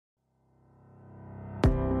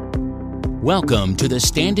Welcome to the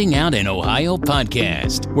Standing Out in Ohio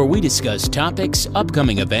podcast, where we discuss topics,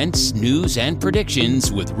 upcoming events, news, and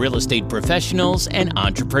predictions with real estate professionals and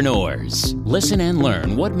entrepreneurs. Listen and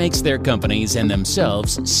learn what makes their companies and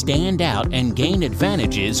themselves stand out and gain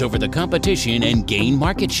advantages over the competition and gain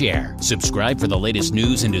market share. Subscribe for the latest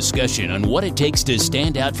news and discussion on what it takes to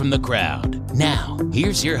stand out from the crowd. Now,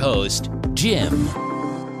 here's your host, Jim.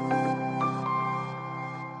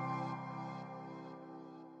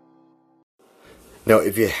 Now,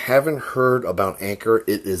 if you haven't heard about Anchor,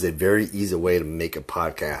 it is a very easy way to make a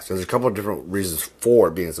podcast. There's a couple of different reasons for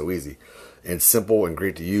it being so easy. And simple and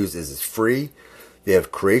great to use is it's free. They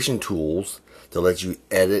have creation tools to let you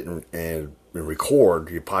edit and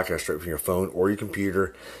record your podcast straight from your phone or your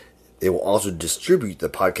computer. They will also distribute the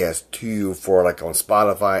podcast to you for like on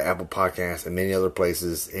Spotify, Apple Podcasts, and many other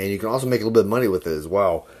places. And you can also make a little bit of money with it as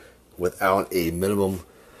well without a minimum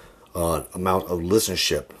amount of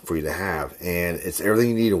listenership for you to have. And it's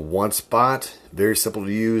everything you need in one spot. Very simple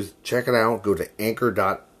to use. Check it out. Go to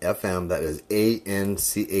anchor.fm. That is ANCHOR.FM.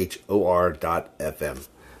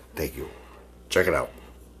 Thank you. Check it out.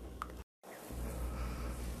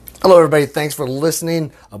 Hello, everybody. Thanks for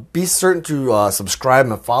listening. Be certain to subscribe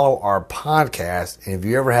and follow our podcast. And if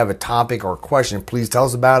you ever have a topic or a question, please tell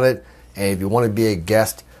us about it. And if you want to be a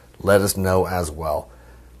guest, let us know as well.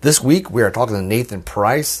 This week, we are talking to Nathan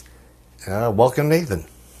Price. Welcome, Nathan.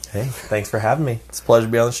 Hey, thanks for having me. It's a pleasure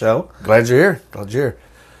to be on the show. Glad you're here.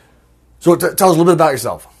 So tell us a little bit about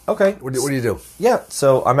yourself. Okay. What do you do? Yeah,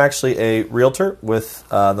 so I'm actually a realtor with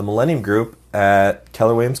the Millennium Group at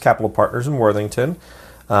Keller Williams Capital Partners in Worthington.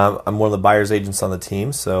 I'm one of the buyer's agents on the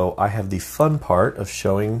team, so I have the fun part of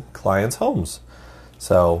showing clients homes.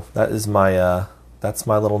 So that is that's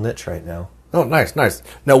my little niche right now. Oh, nice.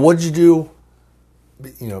 Now, what did you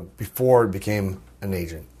do, before you became an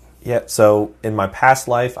agent? Yeah, so in my past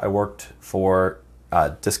life, I worked for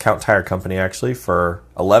a discount tire company, actually, for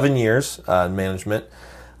 11 years in management.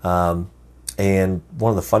 And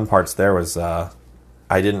one of the fun parts there was I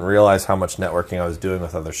didn't realize how much networking I was doing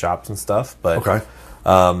with other shops and stuff. But okay.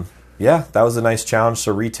 Yeah, that was a nice challenge.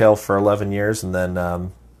 So retail for 11 years, and then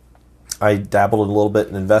I dabbled a little bit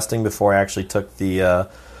in investing before I actually took the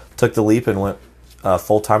leap and went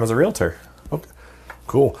full-time as a realtor. Okay.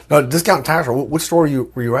 Cool. Now, discount tires, which store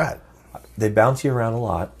were you at? They bounce you around a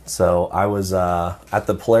lot. So I was at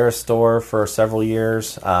the Polaris store for several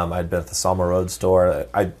years. I'd been at the Salma Road store.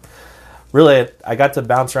 I got to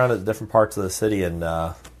bounce around at different parts of the city, and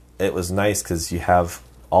it was nice because you have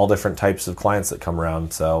all different types of clients that come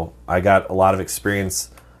around. So I got a lot of experience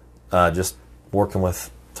just working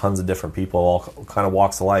with tons of different people, all kind of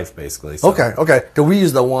walks of life, basically. So. Okay. Because we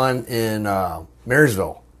use the one in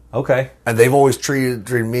Marysville. Okay. And they've always treated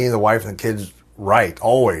me and the wife and the kids right,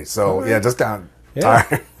 always. So, yeah, discount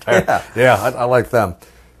tire. Yeah, I like them.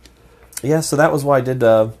 Yeah, so that was what I did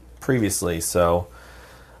previously. So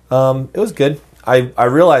it was good. I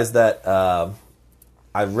realized that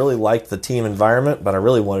I really liked the team environment, but I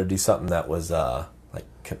really wanted to do something that was I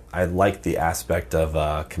liked the aspect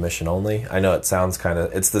of commission only. I know it sounds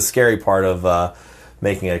it's the scary part of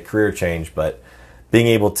making a career change, but being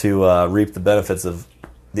able to reap the benefits of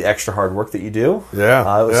the extra hard work that you do.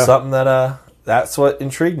 Yeah, it was something that's what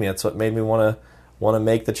intrigued me. That's what made me want to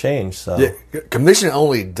make the change. So yeah, commission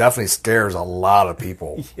only definitely scares a lot of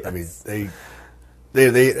people. Yes. I mean,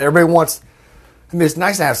 they everybody wants. I mean, it's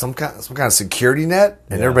nice to have some kind of security net,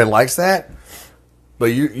 and everybody likes that.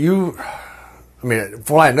 But you, I mean,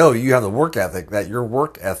 from what I know, you have the work ethic. That your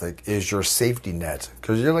work ethic is your safety net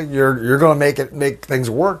because you're going to make things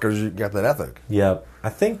work because you got that ethic. Yeah,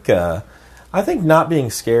 I think not being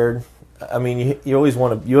scared. I mean, you always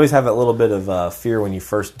have that little bit of fear when you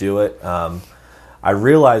first do it. I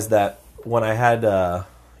realized that when I had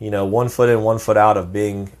 1 foot in, 1 foot out of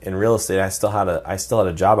being in real estate, I still had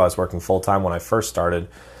a job. I was working full time when I first started.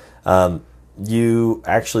 You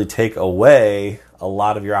actually take away a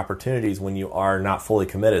lot of your opportunities when you are not fully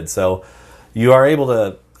committed. So you are able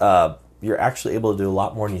to. You're actually able to do a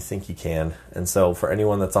lot more than you think you can. And so for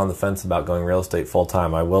anyone that's on the fence about going real estate full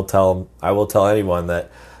time, I will tell anyone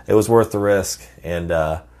that it was worth the risk. And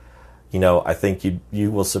I think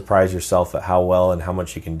you will surprise yourself at how well and how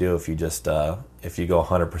much you can do if you just if you go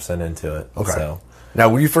 100% into it. Okay. So now,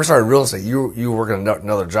 when you first started real estate, you were working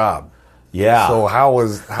another job. Yeah. So how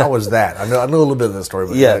was that? I know a little bit of the story,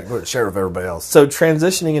 but share it with everybody else. So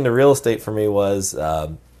transitioning into real estate for me was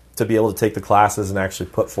to be able to take the classes and actually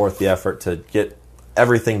put forth the effort to get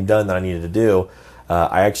everything done that I needed to do.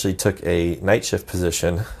 I actually took a night shift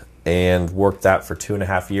position and worked that for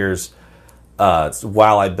 2.5 years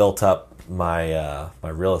while I built up my my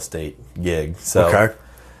real estate gig. So okay.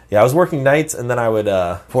 Yeah, I was working nights, and then I would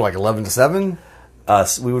For like 11 to 7?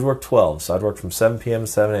 we would work 12, so I'd work from 7 p.m. to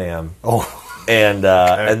 7 a.m. Oh. And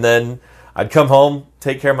and then I'd come home,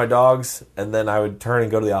 take care of my dogs, and then I would turn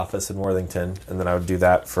and go to the office in Worthington, and then I would do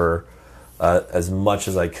that for as much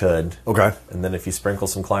as I could. Okay. And then if you sprinkle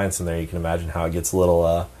some clients in there, you can imagine how it gets a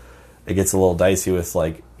little dicey with,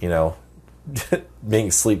 like, you know,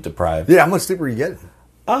 being sleep deprived. Yeah, how much sleep were you getting?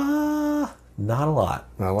 Not a lot.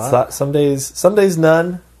 Not a lot? Some days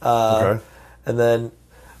none. Okay. And then,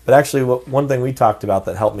 but actually, one thing we talked about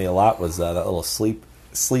that helped me a lot was that little sleep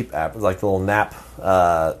app, like the little nap,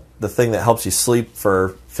 the thing that helps you sleep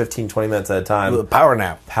for 15, 20 minutes at a time. The power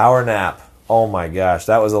nap. Power nap. Oh my gosh,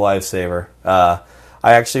 that was a lifesaver. I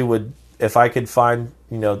actually would, if I could find,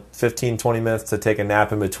 15, 20 minutes to take a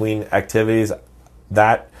nap in between activities,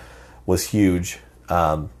 that was huge.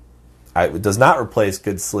 It does not replace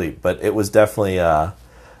good sleep, but it was definitely a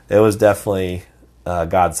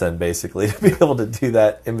godsend, basically, to be able to do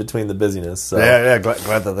that in between the busyness. So. Yeah, glad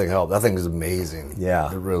that thing helped. That thing is amazing.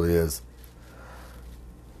 Yeah. It really is.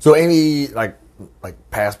 So any, like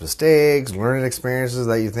past mistakes, learning experiences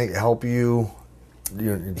that you think help you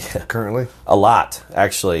currently? A lot,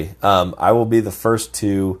 actually. I will be the first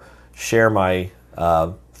to share my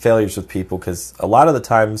failures with people, because a lot of the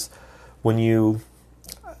times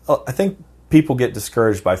I think people get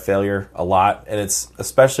discouraged by failure a lot, and it's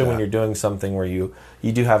especially when you're doing something where you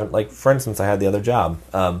do have, like, for instance, I had the other job.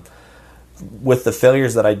 With the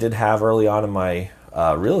failures that I did have early on in my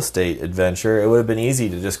real estate adventure, it would have been easy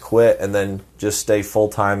to just quit and then just stay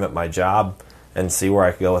full-time at my job and see where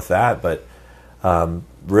I could go with that. But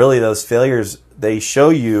really, those failures, they show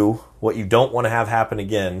you what you don't want to have happen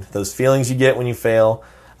again. Those feelings you get when you fail,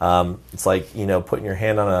 it's like, putting your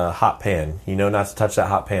hand on a hot pan. You know not to touch that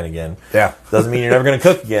hot pan again. Yeah. Doesn't mean you're never going to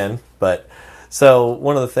cook again. But so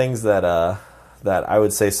one of the things that I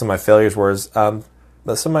would say some of my failures were is some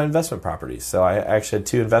of my investment properties. So I actually had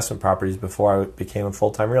 2 investment properties before I became a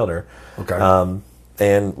full-time realtor. Okay.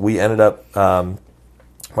 And we ended up,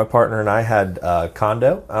 my partner and I had a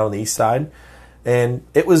condo out on the east side, and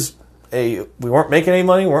it was we weren't making any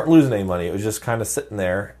money, we weren't losing any money. It was just kind of sitting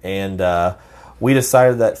there, and we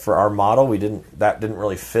decided that for our model, that didn't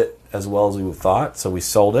really fit as well as we thought, so we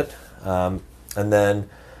sold it. And then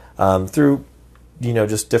through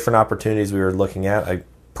just different opportunities we were looking at, I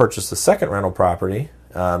purchased a second rental property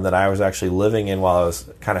that I was actually living in while I was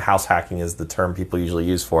kind of house hacking, is the term people usually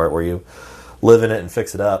use for it, where you live in it and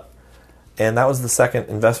fix it up. And that was the second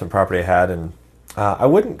investment property I had, and I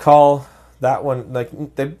wouldn't call that one,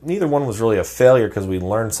 neither one was really a failure, because we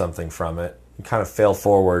learned something from it. We kind of fail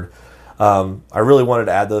forward. I really wanted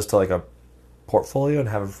to add those to, like, a portfolio and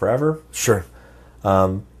have it forever. Sure.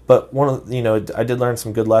 But I did learn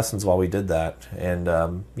some good lessons while we did that, and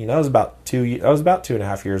it was about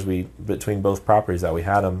 2.5 years between both properties that we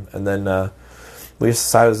had them, and then we just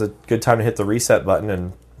decided it was a good time to hit the reset button,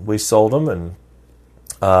 and we sold them, and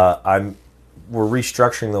we're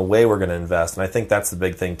restructuring the way we're going to invest, and I think that's the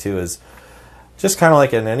big thing too. Is just kind of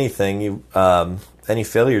like in anything, any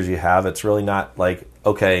failures you have, it's really not like,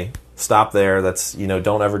 okay, stop there. That's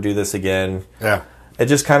don't ever do this again. Yeah. It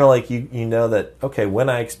just kind of like you know that, okay, when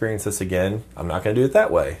I experience this again, I'm not going to do it that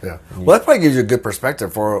way. Yeah. Well, that probably gives you a good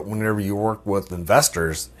perspective for whenever you work with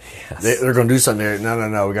investors. Yes. They're going to do something there.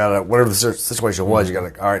 No. We got to, whatever the situation was, you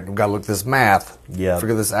got to, all right, we got to look at this math. Yeah.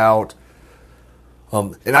 Figure this out.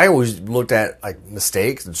 And I always looked at, like,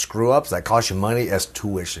 mistakes and screw ups that cost you money as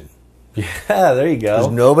tuition. Yeah, there you go.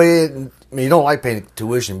 There's nobody. I mean, you don't like paying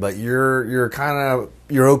tuition, but you're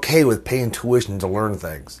okay with paying tuition to learn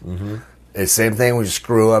things. Mm-hmm. It's the same thing when you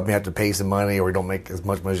screw up, you have to pay some money, or you don't make as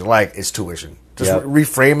much money as you like. It's tuition. Just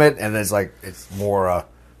reframe it, and it's more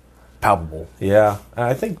palpable. Yeah,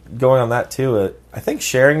 I think going on that too. I think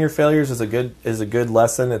sharing your failures is a good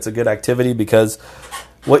lesson. It's a good activity, because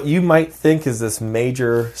what you might think is this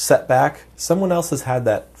major setback, someone else has had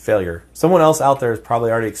that failure. Someone else out there has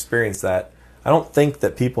probably already experienced that. I don't think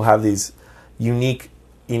that people have these unique,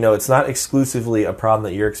 it's not exclusively a problem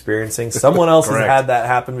that you're experiencing. Someone else has had that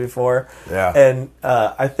happen before. Yeah. And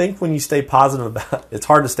I think when you stay positive about it's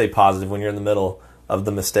hard to stay positive when you're in the middle of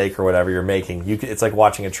the mistake or whatever you're making. It's like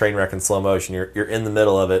watching a train wreck in slow motion. You're in the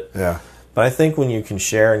middle of it. Yeah. But I think when you can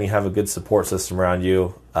share and you have a good support system around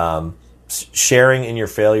you, sharing in your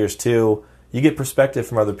failures too, you get perspective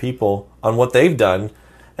from other people on what they've done.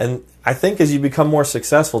 And I think as you become more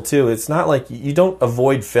successful too, it's not like you don't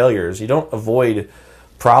avoid failures, you don't avoid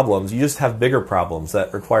problems, you just have bigger problems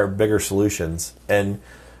that require bigger solutions. And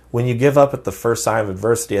when you give up at the first sign of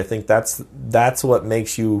adversity, I think that's what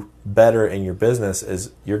makes you better in your business.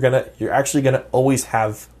 Is you're actually gonna always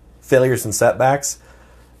have failures and setbacks,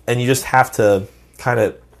 and you just have to kind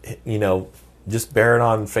of, just bear it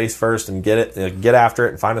on face first and get after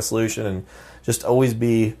it and find a solution, and just always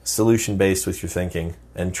be solution based with your thinking,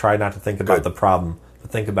 and try not to think about the problem,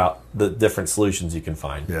 but think about the different solutions you can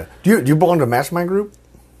find. Yeah. Do you belong to a mastermind group?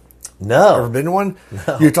 No. Ever been to one?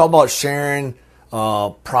 No. You talk about sharing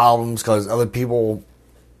problems because other people,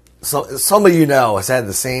 somebody has had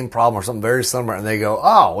the same problem or something very similar, and they go,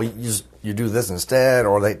 "Oh, well, you do this instead,"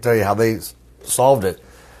 or they tell you how they solved it.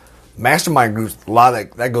 Mastermind groups, a lot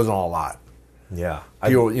of that goes on a lot. Yeah.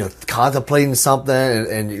 People, contemplating something,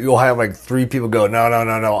 and you'll have like 3 people go,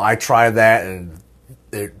 no, I tried that and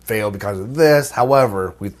it failed because of this.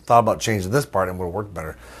 However, we thought about changing this part and it would work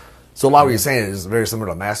better. So a lot of what you're saying is very similar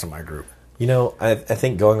to a mastermind group. I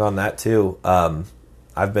think going on that too,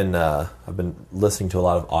 I've been listening to a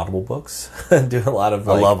lot of Audible books, doing a lot of.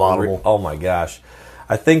 I love Audible. Oh my gosh,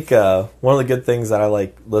 I think one of the good things that I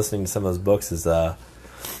like listening to some of those books is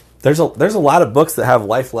there's a lot of books that have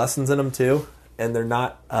life lessons in them too. And they're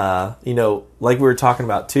not, like we were talking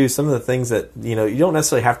about too, some of the things that, you don't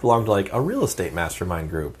necessarily have to belong to like a real estate mastermind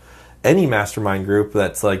group. Any mastermind group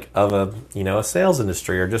that's like of a sales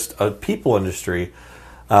industry or just a people industry.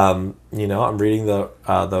 I'm reading the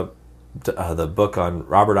book on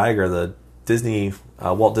Robert Iger,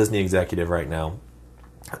 the Walt Disney executive right now.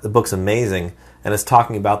 The book's amazing, and it's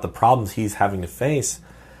talking about the problems he's having to face.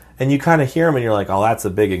 And you kind of hear him and you're like, oh, that's a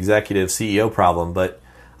big executive CEO problem. But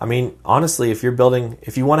I mean, honestly, if you want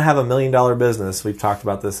to have $1 million business, we've talked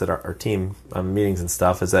about this at our team meetings and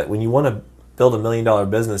stuff, is that when you want to build $1 million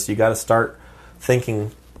business, you got to start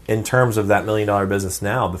thinking in terms of that $1 million business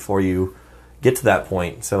now before you get to that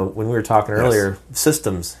point. So when we were talking earlier,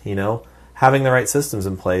 systems, having the right systems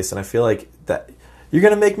in place, and I feel like that you're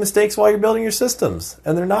going to make mistakes while you're building your systems,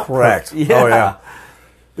 and they're not correct. Yeah. Oh yeah,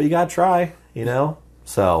 but you got to try,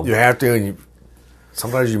 So you have to, and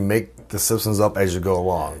sometimes you make the systems up as you go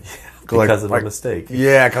along because of a mistake.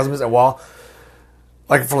 Yeah, because of a mistake. Well,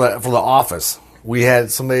 like for the office, we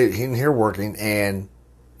had somebody in here working, and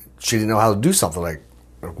she didn't know how to do something. Like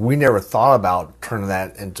we never thought about turning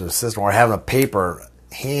that into a system or having a paper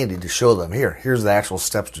handy to show them. Here's the actual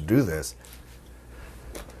steps to do this.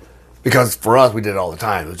 Because for us, we did it all the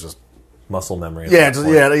time. It was just muscle memory.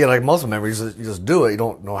 Like muscle memory. You just do it. You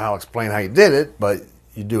don't know how to explain how you did it, but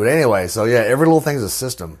you do it anyway. So yeah, every little thing is a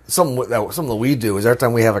system. Something that we do is every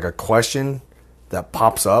time we have like a question that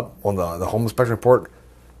pops up on the home inspection report,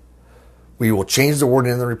 we will change the word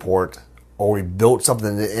in the report, or we build something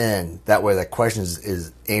in the end. That way, that question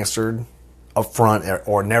is answered up front,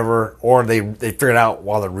 or they figure it out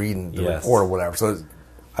while they're reading the report or whatever. So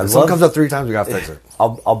if something comes up 3 times, we got to fix it.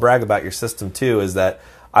 I'll brag about your system too. Is that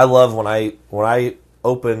I love when I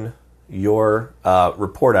open your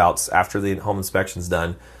report outs after the home inspection's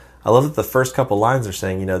done. I love that the first couple lines are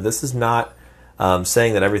saying, this is not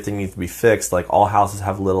saying that everything needs to be fixed. Like all houses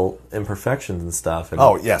have little imperfections and stuff. And,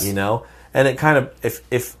 oh yes, and it kind of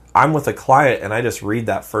if I'm with a client and I just read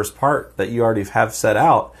that first part that you already have set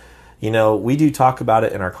out, we do talk about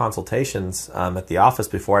it in our consultations at the office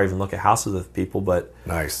before I even look at houses with people. But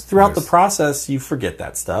throughout the process, you forget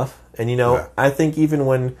that stuff, and I think even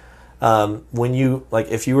when you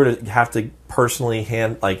if you were to have to personally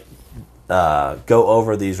go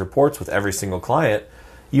over these reports with every single client,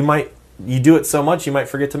 you do it so much you might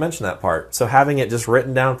forget to mention that part. So having it just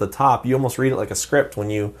written down at the top, you almost read it like a script when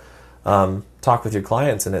you talk with your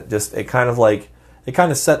clients, and it kind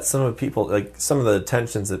of sets some of the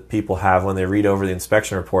tensions that people have when they read over the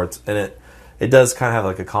inspection reports, and it does kind of have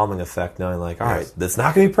like a calming effect, knowing all right, that's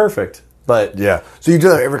not going to be perfect. But yeah, so you do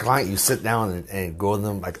that with every client. You sit down and go with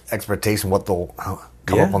them like expectation what they'll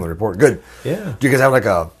come up on the report. Good. Yeah. Do you guys have like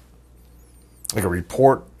a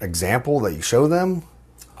report example that you show them?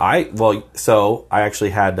 So I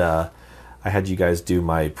actually had I had you guys do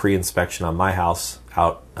my pre-inspection on my house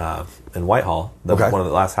out in Whitehall, one of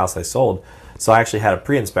the last house I sold. So I actually had a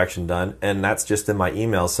pre-inspection done, and that's just in my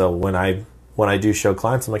email. So when I do show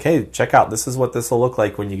clients, I'm like, hey, check out, this is what this will look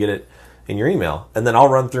like when you get it in your email. And then I'll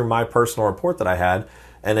run through my personal report that I had,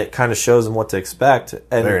 and it kind of shows them what to expect.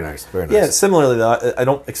 And very nice. Yeah, similarly, though, I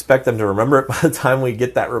don't expect them to remember it by the time we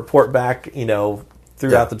get that report back,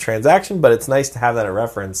 throughout the transaction, but it's nice to have that a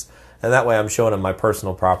reference. And that way I'm showing them my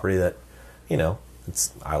personal property that,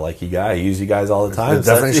 I like you guys. I use you guys all the time. It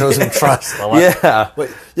definitely shows some trust.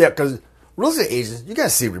 Because real estate agents, you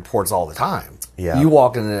guys see reports all the time. Yeah. You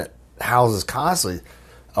walk into houses constantly.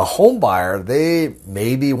 A home buyer, they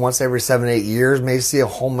maybe once every 7-8 years may see a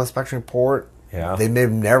home inspection report. Yeah. They may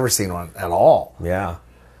have never seen one at all. Yeah.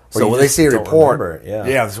 So when they see a report,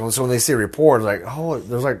 so when they see a report, it's like, oh,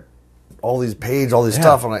 there's like all these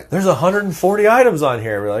stuff. I'm like, there's 140 items on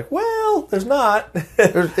here. We're like, well, there's not.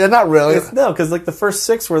 Not really. No, because like the first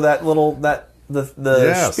 6 were the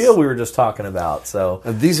spiel we were just talking about. So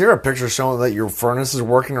these here are pictures showing that your furnace is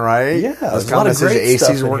working right. Yeah, there's a lot of great your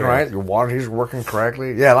stuff AC's working right. Your water heater's working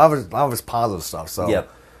correctly. Yeah, a lot of it's positive stuff. So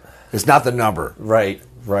it's not the number. Right.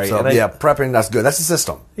 So prepping, that's good. That's the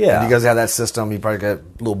system. Yeah, if you guys have that system, you probably get a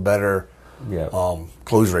little better.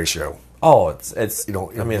 Close ratio. Oh, it's you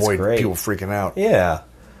don't avoid people freaking out. Yeah,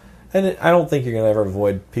 and I don't think you're going to ever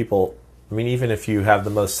avoid people. I mean, even if you have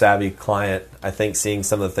the most savvy client, I think seeing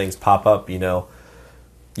some of the things pop up, you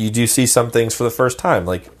do see some things for the first time.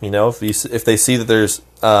 Like, if they see that there's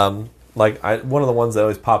one of the ones that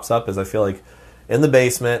always pops up is I feel like in the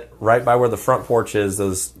basement, right by where the front porch is,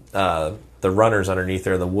 those the runners underneath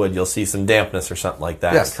there, the wood, you'll see some dampness or something like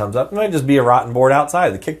that. Yes. It comes up. It might just be a rotten board outside,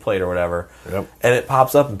 the kick plate or whatever. Yep. And it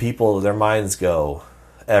pops up and their minds go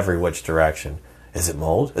every which direction. Is it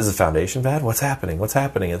mold? Is the foundation bad? What's happening?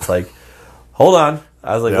 It's like, hold on.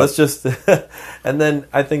 I was like, let's just... And then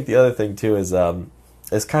I think the other thing too is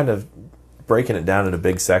kind of breaking it down into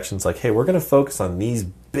big sections. Like, hey, we're going to focus on these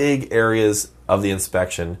big areas of the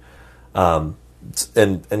inspection,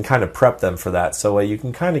 and kind of prep them for that. So you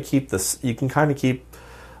can kind of keep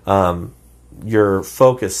your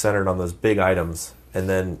focus centered on those big items, and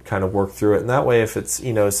then kind of work through it. And that way, if it's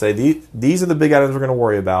say these are the big items we're going to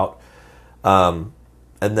worry about, and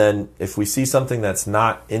then if we see something that's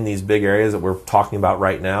not in these big areas that we're talking about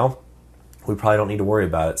right now, we probably don't need to worry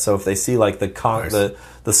about it. So if they see like the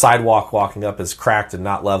sidewalk walking up is cracked and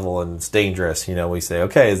not level and it's dangerous, we say,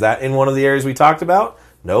 okay, is that in one of the areas we talked about?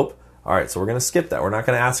 Nope. All right, so we're going to skip that. We're not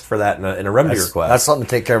going to ask for that in a remedy request. That's something to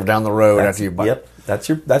take care of down the road after you buy. Yep,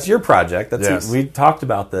 that's your project. We talked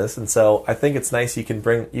about this, and so I think it's nice you can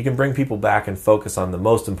bring people back and focus on the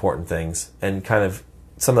most important things, and kind of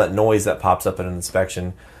some of that noise that pops up in an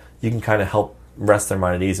inspection, you can kind of help rest their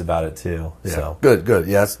mind at ease about it too. Yeah. So good.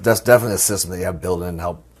 Yeah, that's definitely a system that you have built in to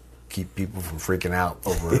help keep people from freaking out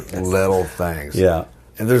over little things. Yeah.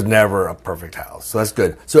 And there's never a perfect house, so that's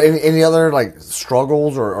good. So, any other like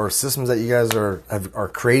struggles or systems that you guys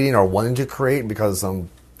are creating or wanting to create because of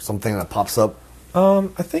something that pops up?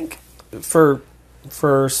 I think for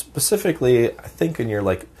specifically, I think in your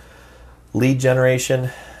like lead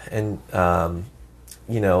generation and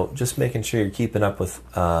just making sure you're keeping up with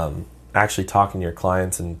actually talking to your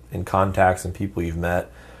clients and contacts and people you've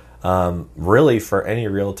met. Really, for any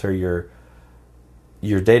realtor, your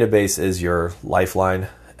database is your lifeline,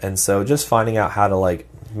 and so just finding out how to like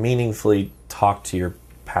meaningfully talk to your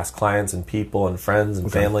past clients and people and friends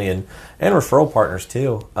and family and referral partners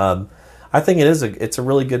too. I think it's a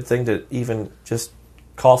really good thing to even just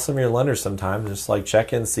call some of your lenders sometimes, just like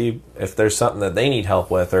check in, see if there's something that they need help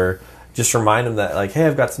with, or just remind them that like, hey,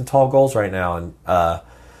 I've got some tall goals right now, and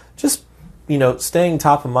just staying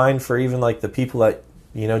top of mind for even like the people that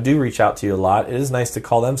do reach out to you a lot. It is nice to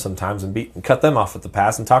call them sometimes and cut them off at the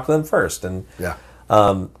pass and talk to them first. And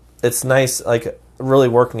it's nice, like really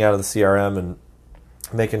working out of the CRM and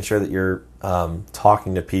making sure that you're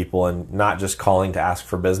talking to people and not just calling to ask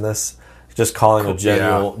for business, just calling with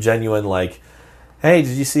genuine like, hey,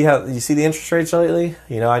 did you see the interest rates lately?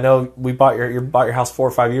 I know we bought your house 4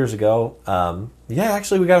 or 5 years ago.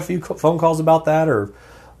 Actually, we got a few phone calls about that or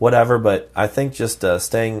whatever. But I think just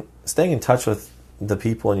staying in touch with the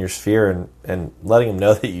people in your sphere and letting them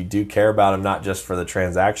know that you do care about them, not just for the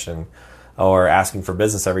transaction or asking for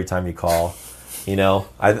business every time you call.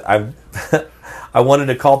 I wanted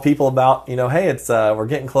to call people about, hey, it's we're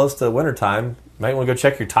getting close to wintertime. You might want to go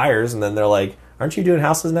check your tires. And then they're like, aren't you doing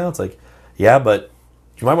houses now? It's like, yeah, but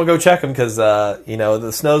you might want to go check them because,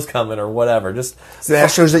 the snow's coming or whatever. Just so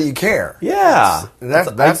that shows that you care. Yeah.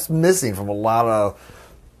 That's missing from a lot of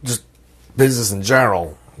just business in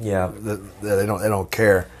general. Yeah, they don't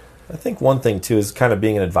care. I think one thing too is kind of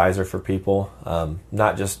being an advisor for people. I'm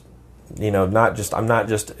not just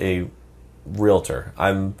a realtor.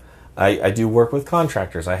 I do work with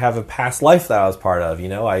contractors. I have a past life that I was part of.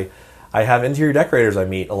 I have interior decorators I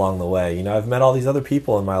meet along the way. I've met all these other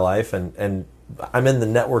people in my life, and I'm in the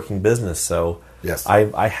networking business. So yes,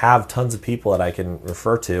 I have tons of people that I can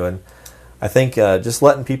refer to, and I think just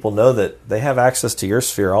letting people know that they have access to your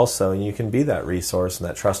sphere also, and you can be that resource and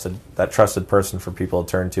that trusted person for people to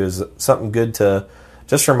turn to is something good to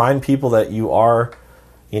just remind people that you are,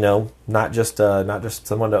 not just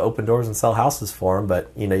someone to open doors and sell houses for them,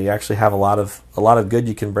 but you actually have a lot of good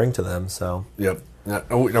you can bring to them. So yep. Now,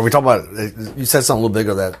 we talk about, you said something a little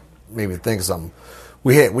bigger that made me think of something.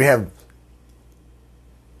 We have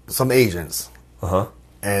some agents,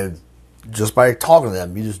 and just by talking to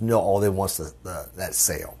them, you just know all they want is that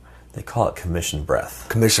sale. They call it commission breath.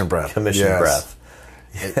 Commission breath. Commission breath.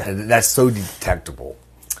 And that's so detectable.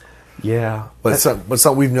 Yeah. But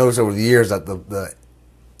something we've noticed over the years that the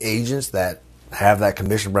agents that have that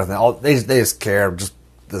commission breath, they just care just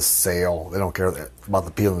the sale. They don't care about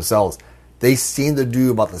the people themselves. They seem to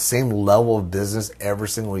do about the same level of business every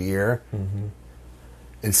single year. Mm-hmm.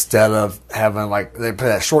 Instead of having, like, they play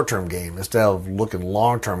that short-term game, instead of looking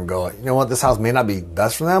long-term, going, you know what, this house may not be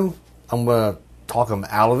best for them. I'm going to talk them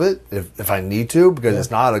out of it if I need to, because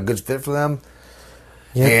it's not a good fit for them.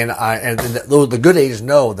 Yeah. And the good agents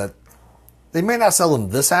know that they may not sell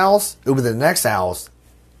them this house, it'll be the next house.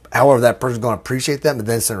 However, that person's going to appreciate them and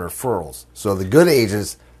then send referrals. So the good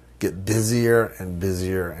agents get busier and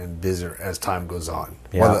busier and busier as time goes on.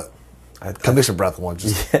 Yeah. Commission breath one,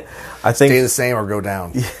 just I think stay the same or go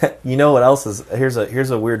down. Yeah, you know what else is? Here's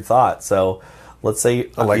a weird thought. So let's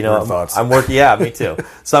say I like weird thoughts. I'm working. Yeah, me too.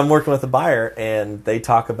 So I'm working with a buyer, and they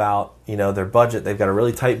talk about their budget. They've got a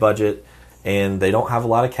really tight budget, and they don't have a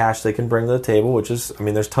lot of cash they can bring to the table. Which is, I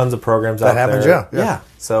mean, there's tons of programs out happens, there. Yeah.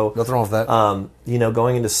 So nothing wrong with that.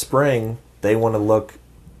 Going into spring, they want to look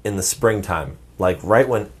in the springtime, like right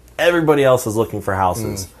when everybody else is looking for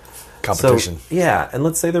houses. Competition. So, yeah, and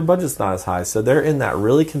let's say their budget's not as high. So they're in that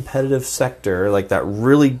really competitive sector, like that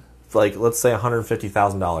really, like, let's say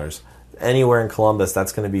 $150,000. Anywhere in Columbus,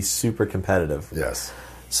 that's going to be super competitive. Yes.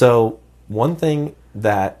 So one thing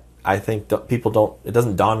that I think it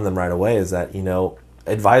doesn't dawn on them right away is that,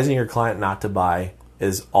 advising your client not to buy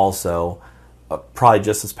is also probably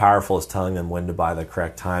just as powerful as telling them when to buy the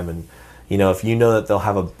correct time. And, if you know that they'll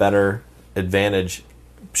have a better advantage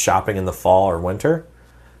shopping in the fall or winter,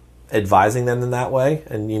 advising them in that way.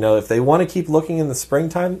 And if they want to keep looking in the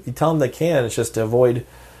springtime, you tell them they can. It's just to avoid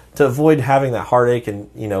having that heartache and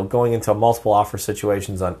going into multiple offer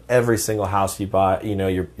situations on every single house you buy.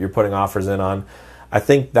 You're putting offers in on. I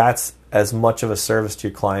think that's as much of a service to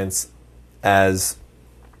your clients as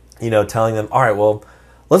telling them, all right, well,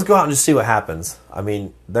 let's go out and just see what happens. I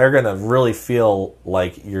mean, they're going to really feel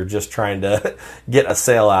like you're just trying to get a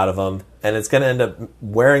sale out of them, and it's going to end up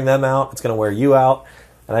wearing them out. It's going to wear you out.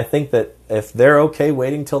 And I think that if they're okay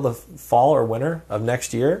waiting till the fall or winter of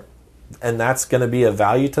next year, and that's going to be a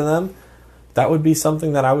value to them, that would be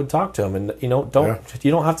something that I would talk to them. And you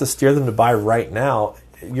don't have to steer them to buy right now.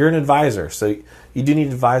 You're an advisor, so you do need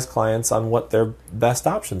to advise clients on what their best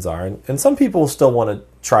options are. And some people will still want to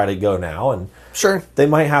try to go now, and sure, they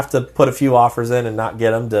might have to put a few offers in and not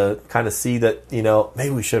get them to kind of see that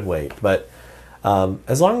maybe we should wait. But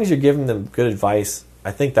as long as you're giving them good advice,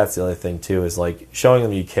 I think that's the other thing too, is like showing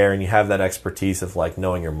them you care and you have that expertise of like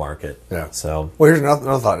knowing your market. Yeah. So here's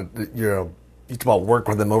another thought. You talk about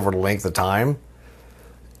working with them over the length of time.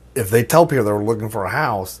 If they tell people they're looking for a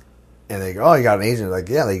house and they go, "Oh, you got an agent?" Like,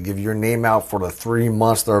 yeah, they give your name out for the 3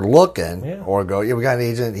 months they're looking, or go, "Yeah, we got an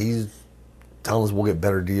agent. He's telling us we'll get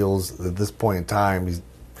better deals at this point in time. He's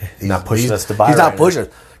not pushing us to buy. He's not pushing us.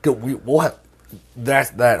 We'll have."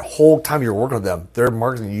 That whole time you're working with them, they're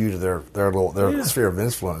marketing you to their sphere of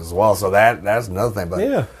influence as well. So that's another thing.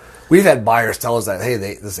 But we've had buyers tell us that, hey,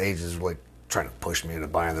 this agent is really trying to push me into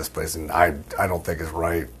buying this place, and I don't think it's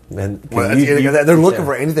right. And they're looking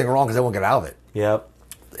for anything wrong because they won't get out of it. Yep.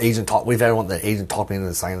 We've had one the agent talk me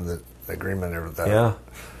into signing the agreement and everything. Yeah.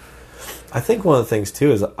 I think one of the things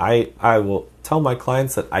too is I will tell my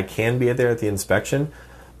clients that I can be there at the inspection,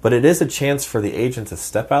 but it is a chance for the agent to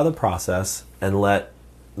step out of the process and let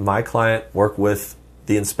my client work with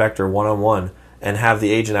the inspector one-on-one and have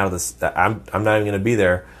the agent out of this. I'm not even going to be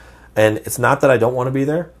there. And it's not that I don't want to be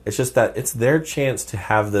there. It's just that it's their chance to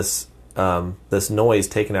have this this noise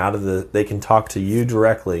taken out of they can talk to you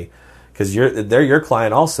directly because they're your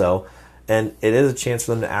client also. And it is a chance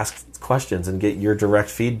for them to ask questions and get your direct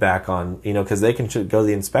feedback on, because they can go to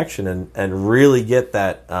the inspection and really get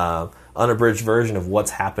that unabridged version of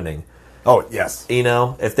what's happening. Oh, yes.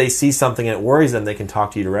 If they see something and it worries them, they can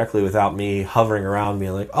talk to you directly without me hovering around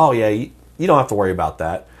being like, oh, yeah, you don't have to worry about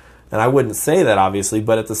that. And I wouldn't say that, obviously,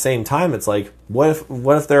 but at the same time, it's like, what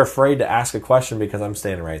if they're afraid to ask a question because I'm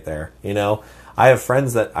standing right there? I have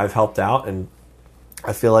friends that I've helped out, and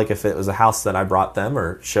I feel like if it was a house that I brought them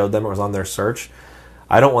or showed them or was on their search,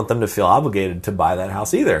 I don't want them to feel obligated to buy that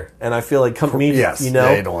house either. And I feel like you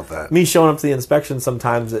don't want that. Me showing up to the inspection,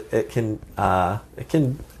 sometimes it can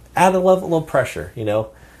add a level of pressure,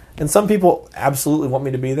 And some people absolutely want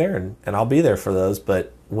me to be there, and I'll be there for those.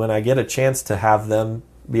 But when I get a chance to have them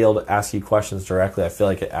be able to ask you questions directly, I feel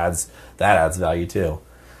like that adds value too.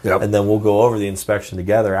 Yep. And then we'll go over the inspection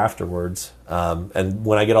together afterwards. And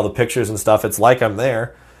when I get all the pictures and stuff, it's like I'm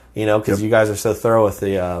there, because you guys are so thorough with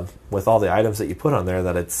the with all the items that you put on there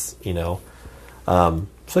that it's can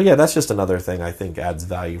So yeah, that's just another thing I think adds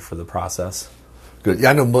value for the process. Good.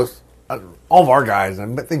 Yeah, I know all of our guys,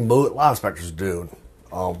 and I think a lot of inspectors do,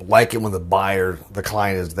 like it when the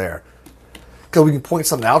client is there. Because we can point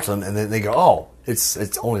something out to them, and then they go, "Oh,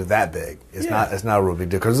 it's only that big. It's not a real big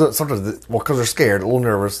deal." Because sometimes, because they're scared, a little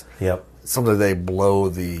nervous. Yep. Sometimes they blow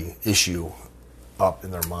the issue up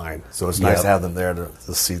in their mind. So it's nice to have them there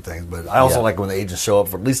to see things. But I also like when the agents show up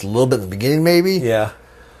for at least a little bit in the beginning, maybe. Yeah.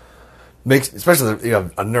 Especially if you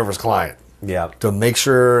have a nervous client. Yeah. To make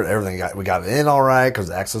sure we got it in all right because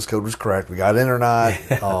the access code was correct. We got it in or not.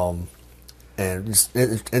 And just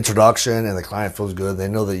introduction, and the client feels good. They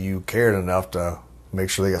know that you cared enough to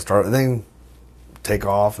make sure they got started. And then take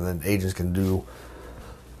off, and then agents can do,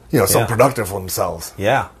 something productive for themselves.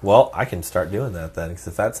 Yeah. Well, I can start doing that then, because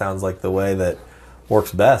if that sounds like the way that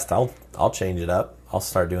works best, I'll change it up. I'll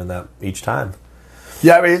start doing that each time.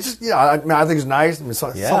 Yeah, I mean, it's just, I think it's nice. I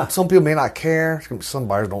mean, some people may not care. Some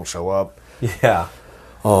buyers don't show up. Yeah.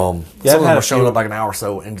 Some of them are showing up like an hour or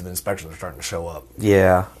so into the inspection. They're starting to show up.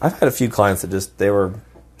 Yeah. I've had a few clients that they were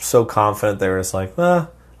so confident. They were just like,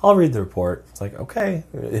 I'll read the report. It's like, okay.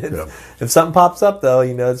 If something pops up, though,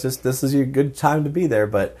 it's just, this is your good time to be there.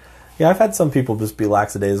 But, yeah, I've had some people just be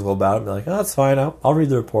lackadaisical about it and be like, oh, it's fine. I'll read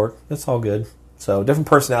the report. It's all good. So, different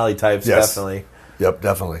personality types, definitely. Yep,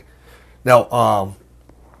 definitely. Now,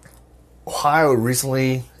 Ohio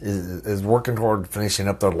recently is working toward finishing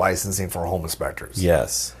up their licensing for home inspectors.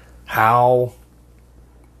 Yes. What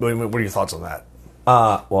are your thoughts on that?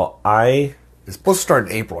 It's supposed to start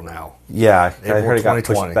in April now. Yeah, April I heard it got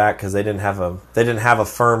pushed back because they didn't have a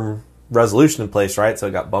firm resolution in place, right? So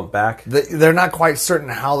it got bumped back. They're not quite certain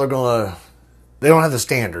how they're going to. They don't have the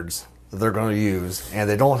standards that they're going to use, and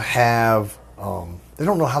they don't have. They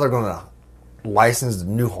don't know how they're going to license the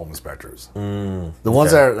new home inspectors. The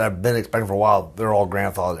ones that have been inspecting for a while, they're all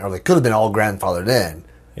grandfathered, or they could have been all grandfathered in.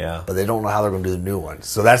 Yeah, but they don't know how they're going to do the new ones.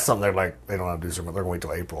 So that's something they don't know how to do. So they're going to wait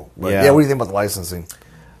till April. But what do you think about the licensing?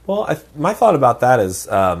 Well, my thought about that is,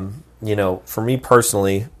 for me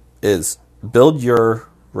personally, is build your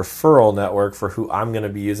referral network for who I'm going to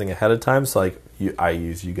be using ahead of time. So, I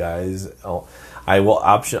use you guys. I'll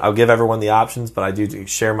give everyone the options, but I do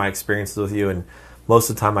share my experiences with you. And most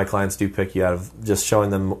of the time, my clients do pick you out of just showing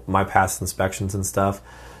them my past inspections and stuff.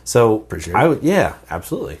 So, appreciate it. Yeah,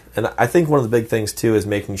 absolutely. And I think one of the big things too is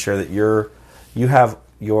making sure that you have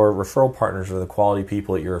your referral partners are the quality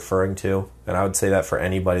people that you're referring to. And I would say that for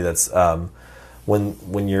anybody that's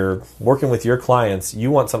when you're working with your clients,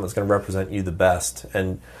 you want something that's going to represent you the best.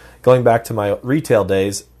 And going back to my retail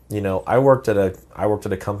days, I worked at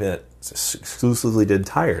a company that exclusively did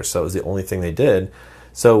tires, so it was the only thing they did.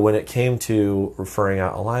 So when it came to referring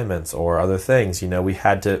out alignments or other things, I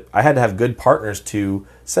had to have good partners to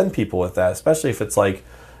send people with that, especially if it's like,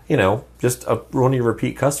 just one of your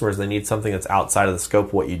repeat customers, they need something that's outside of the scope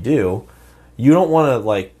of what you do. You don't want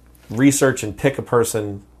to research and pick a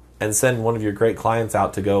person and send one of your great clients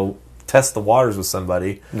out to go test the waters with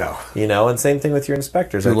somebody. No. And same thing with your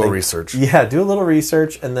inspectors. Do a little research. Yeah, do a little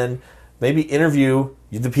research and then maybe interview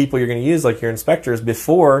the people you're going to use, like your inspectors,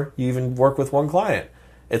 before you even work with one client.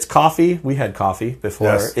 It's coffee. We had coffee before.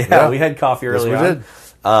 Yes. Yeah, we had coffee earlier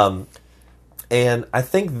on. Did. And I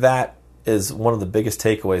think that is one of the biggest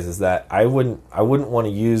takeaways is that I wouldn't want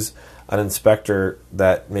to use an inspector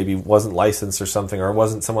that maybe wasn't licensed or something, or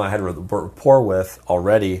wasn't someone I had a rapport with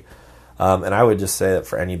already. And I would just say that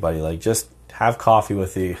for anybody, just have coffee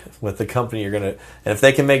with the company you're gonna, and if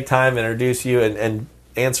they can make time, introduce you and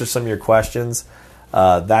answer some of your questions.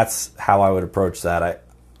 That's how I would approach that.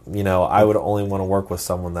 I would only want to work with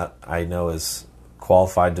someone that I know is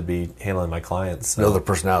qualified to be handling my clients. So. Know their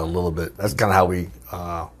personality a little bit. That's kind of how we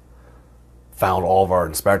found all of our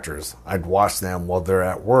inspectors. I'd watch them while they're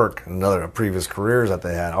at work, previous careers that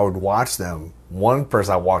they had. I would watch them. One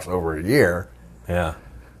person I watched over a year. Yeah.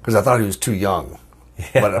 Because I thought he was too young.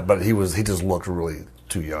 Yeah. But he just looked really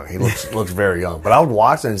too young. He looks very young. But I would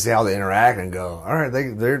watch them and see how they interact and go, all right,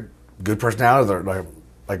 they're good personality. They're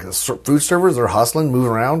like food servers. They're hustling,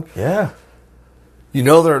 moving around. Yeah.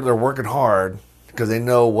 They're working hard because they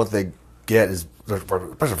know what they get is,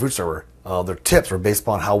 especially a food server, their tips are based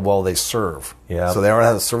upon how well they serve. Yeah. So they already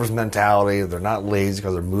have a service mentality. They're not lazy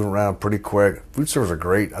because they're moving around pretty quick. Food servers are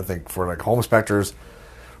great, I think, for home inspectors,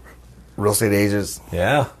 real estate agents.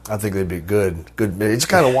 Yeah. I think they'd be good. You just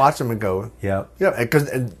kind of watch them and go, yeah. Yeah.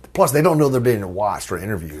 And plus, they don't know they're being watched or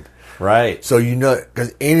interviewed. Right. So,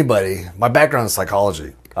 because my background is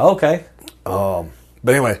psychology. Oh, okay. But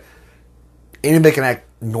anyway, anybody can act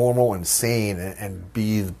normal and sane and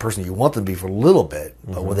be the person you want them to be for a little bit.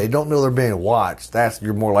 But when they don't know they're being watched,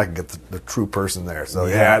 you're more likely to get the true person there. So,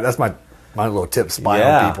 yeah, that's my my little tip spy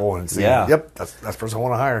Yeah. on people and see, Yeah. yep, that's the person I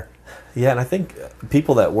want to hire. Yeah, and I think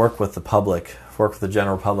people that work with the public, work with the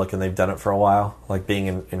general public, and they've done it for a while, like being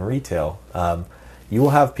in retail, you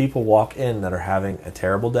will have people walk in that are having a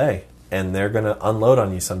terrible day, and they're going to unload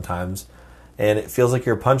on you sometimes, and it feels like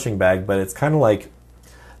you're a punching bag, but it's kind of like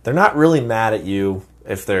they're not really mad at you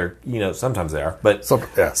if they're, sometimes they are, but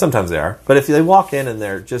sometimes they are. But if they walk in and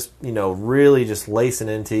they're just, really just lacing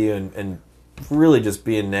into you and really just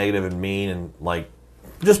being negative and mean and like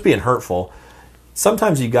just being hurtful,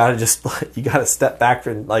 sometimes you gotta step back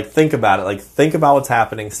and like think about it, like think about what's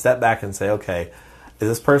happening, step back and say, okay, is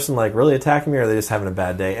this person like really attacking me, or are they just having a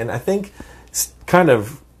bad day? And I think kind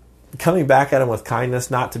of coming back at them with kindness,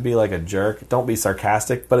 not to be like a jerk, don't be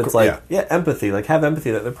sarcastic, but it's like empathy, like have empathy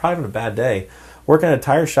that they're probably having a bad day. Working at a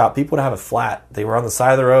tire shop, people would have a flat. They were on the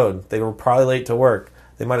side of the road. They were probably late to work.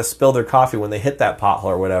 They might have spilled their coffee when they hit that pothole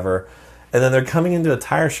or whatever. And then they're coming into a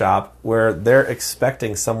tire shop where they're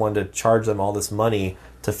expecting someone to charge them all this money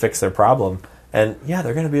to fix their problem. And yeah,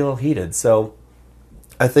 they're going to be a little heated. So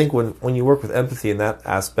I think when you work with empathy in that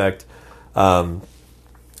aspect, and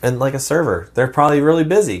like a server, they're probably really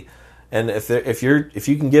busy. And if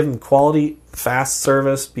you can give them quality, fast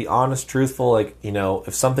service, be honest, truthful, like,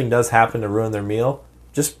 if something does happen to ruin their meal,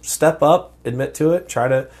 just step up, admit to it, try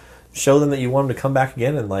to show them that you want them to come back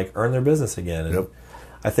again and like earn their business again. And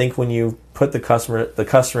I think when you put the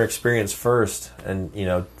customer experience first, and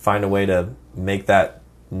find a way to make that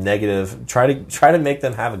negative, try to make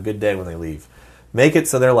them have a good day when they leave. Make it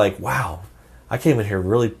so they're like, wow, I came in here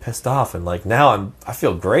really pissed off, and like now I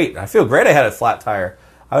feel great. I feel great I had a flat tire.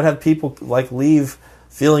 I would have people like leave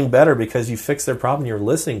feeling better because you fixed their problem. You're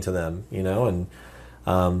listening to them, and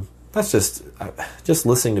that's just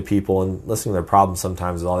listening to people and listening to their problems.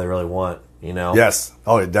 Sometimes is all they really want, Yes.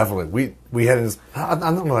 Oh, yeah, definitely. We had this. I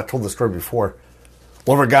don't know if I told this story before.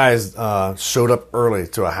 One of our guys showed up early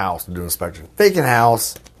to a house to do an inspection. Vacant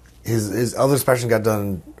house. His other inspection got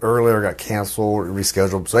done earlier, got canceled,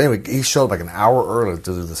 rescheduled. So anyway, he showed up like an hour early to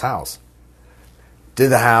do this house.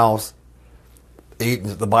 Did the house.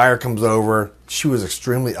 The buyer comes over. She was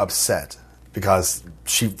extremely upset because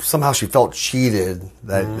she felt cheated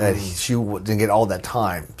that she didn't get all that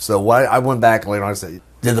time. So I went back later on and said,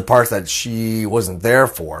 did the parts that she wasn't there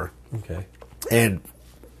for. Okay. And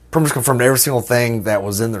pretty much confirmed every single thing that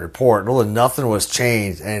was in the report. Really, nothing was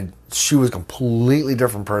changed, and she was a completely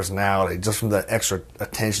different personality just from the extra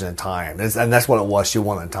attention and time. And that's what it was. She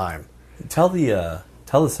wanted time. Tell the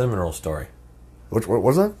cinnamon roll story. What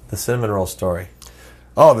was it? The cinnamon roll story.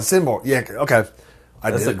 Oh, the cinnamon roll. Yeah, okay.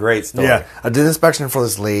 That's a great story. Yeah, I did inspection for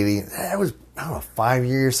this lady. It was, 5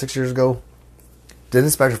 years, 6 years ago. Did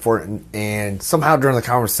inspection for it, and somehow during the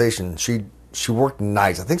conversation, she worked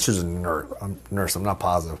nights. I think she was a nurse. I'm not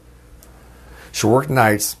positive. She worked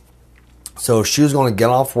nights, so she was going to get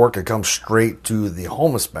off work and come straight to the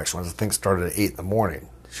home inspection, which I think started at 8 in the morning.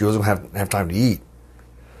 She wasn't going to have time to eat.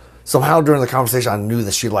 Somehow during the conversation, I knew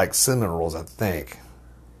that she liked cinnamon rolls, I think.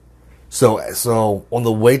 So on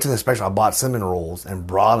the way to the inspection, I bought cinnamon rolls and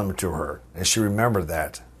brought them to her, and she remembered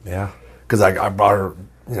that. Yeah. Because I brought her,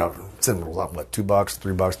 cinnamon rolls, $2,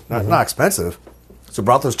 $3, not expensive. So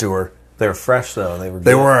brought those to her. They were fresh though. They were good.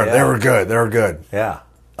 They were good. They were good. Yeah.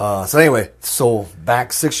 So anyway,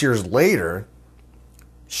 back 6 years later,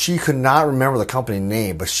 she could not remember the company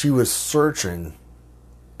name, but she was searching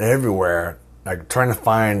everywhere, like trying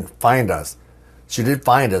to find us. She did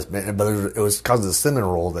find us, but it was because of the cinnamon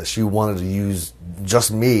roll that she wanted to use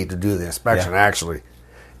just me to do the inspection, actually.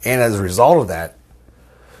 And as a result of that,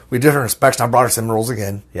 we did her inspection. I brought her cinnamon rolls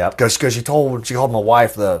again. Yeah. Because she called my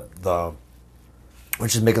wife when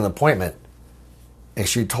she's making an appointment, and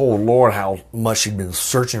she told Lauren how much she'd been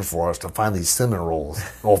searching for us to find these cinnamon rolls.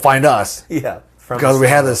 Well, find us. Yeah. Because we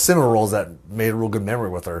had the cinnamon rolls that made a real good memory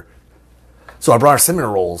with her. So I brought her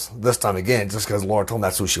cinnamon rolls this time again, just because Laura told me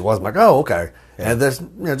that's who she was. I'm like, oh, okay. Yeah. And there's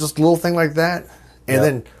just a little thing like that. And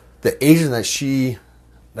then the agent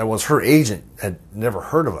that was her agent had never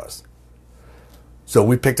heard of us. So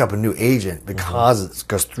we picked up a new agent because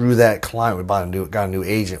through that client we got a new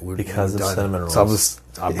agent. Because of cinnamon rolls.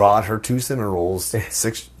 So I brought her 2 cinnamon rolls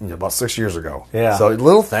about 6 years ago. Yeah. So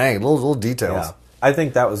little details. Yeah. I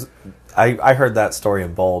think that was I heard that story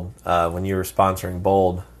in Bold when you were sponsoring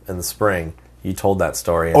Bold in the spring. You told that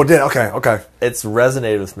story. Oh, did? Okay. It's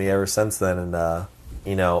resonated with me ever since then, and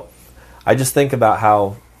I just think about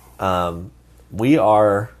how we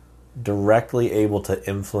are directly able to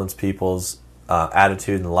influence people's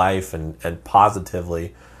attitude in life and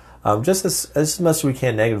positively, just as much as we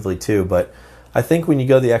can negatively too. But I think when you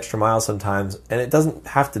go the extra mile sometimes, and it doesn't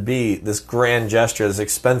have to be this grand gesture, this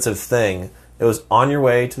expensive thing, It was on your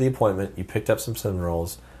way to the appointment. You picked up some cinnamon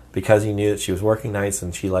rolls because you knew that she was working nights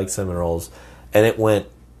and she liked cinnamon rolls, and it went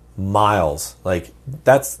miles. Like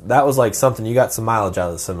that was like something, you got some mileage out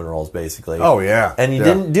of the cinnamon rolls, basically. Oh yeah, and you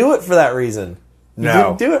didn't do it for that reason. You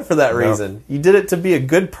didn't do it for that reason. You did it to be a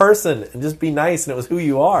good person and just be nice, and it was who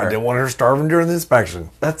you are. I didn't want her starving during the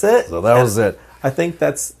inspection. That's it. So that was it. I think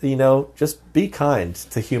that's, just be kind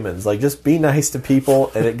to humans. Like, just be nice to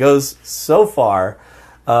people, and it goes so far.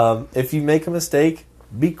 If you make a mistake,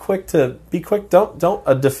 be quick.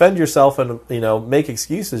 Don't defend yourself and make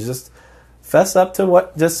excuses. Just fess up to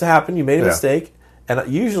what just happened. You made a mistake,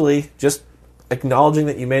 and usually just acknowledging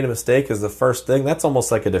that you made a mistake is the first thing. That's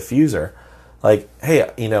almost like a diffuser. Like, hey,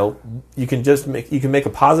 you can make a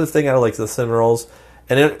positive thing out of like the cinnamon rolls.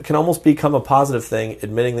 And it can almost become a positive thing,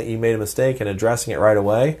 admitting that you made a mistake and addressing it right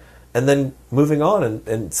away, and then moving on.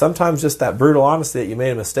 And sometimes just that brutal honesty that you made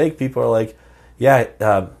a mistake, people are like,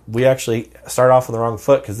 yeah, we actually started off on the wrong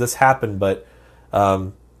foot because this happened, but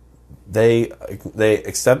they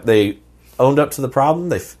owned up to the problem,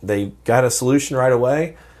 they got a solution right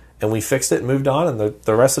away, and we fixed it and moved on, and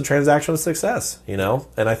the rest of the transaction was success,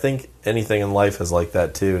 And I think anything in life is like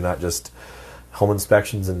that too, not just home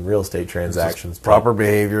inspections and real estate transactions. Proper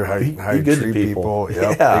behavior, how you treat people.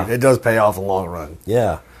 Yep. Yeah. It does pay off in the long run.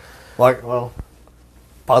 Yeah.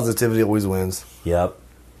 Positivity always wins. Yep.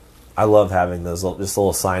 I love having those just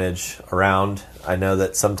little signage around. I know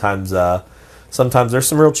that sometimes there's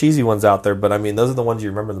some real cheesy ones out there, but I mean, those are the ones you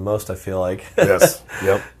remember the most, I feel like. Yes.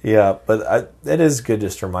 Yep. Yeah, but it is good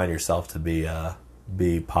just to remind yourself to be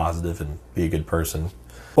positive and be a good person.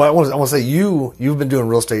 Well, I want to say you've been doing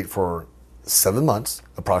real estate for 7 months,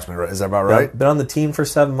 approximately, right? Is that about right? I've been on the team for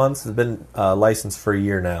 7 months. I've been licensed for a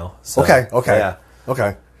year now. So, okay. Yeah.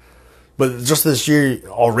 Okay. But just this year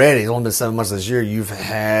already, it's only been 7 months this year, you've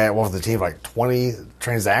had, with the team, like 20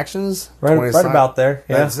 transactions? Right about there,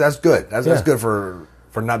 yeah. That's good. That's good for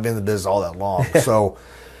not being in the business all that long. So,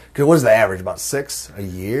 what is the average? About 6 a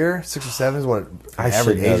year? 6 or 7 is what I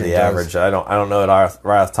should know the average. I don't know it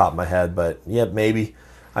right off the top of my head, but yeah, maybe.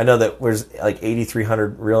 I know that there's like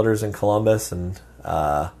 8,300 realtors in Columbus, and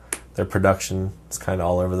their production is kind of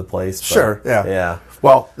all over the place. But, sure, yeah. Yeah.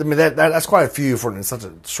 Well, I mean, that's quite a few for in such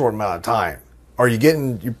a short amount of time. Are you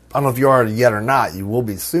getting, I don't know if you are yet or not, you will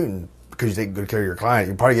be soon because you take good care of your client.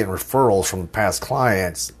 You're probably getting referrals from past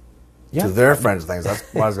clients to their friends and things. That's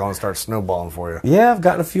why it's going to start snowballing for you. Yeah, I've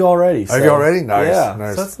gotten a few already. Have you already? Nice. Yeah,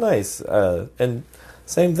 nice. So that's nice. And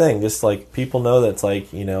same thing, just like people know that's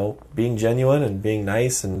like, being genuine and being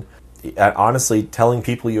nice, and honestly telling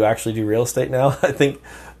people you actually do real estate now. I think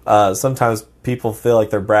sometimes people feel like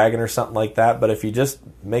they're bragging or something like that, but if you just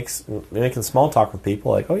making small talk with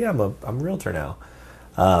people like, oh yeah, I'm a realtor now.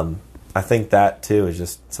 I think that too is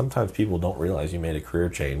just sometimes people don't realize you made a career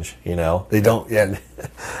change, They don't, yeah.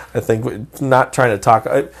 I think not trying to talk.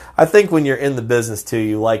 I think when you're in the business too,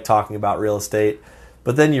 you like talking about real estate.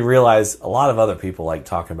 But then you realize a lot of other people like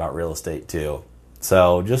talking about real estate too.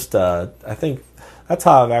 So just, I think that's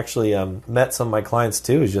how I've actually met some of my clients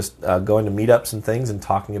too, is just going to meetups and things and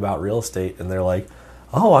talking about real estate. And they're like,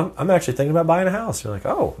 oh, I'm actually thinking about buying a house. You're like,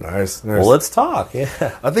 oh, nice. Well, let's talk.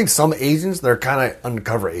 Yeah. I think some agents, they're kind of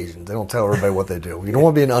undercover agents. They don't tell everybody what they do. You don't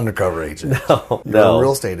want to be an undercover agent. No. You're a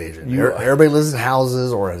real estate agent. Everybody lives in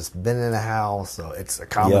houses or has been in a house, so it's a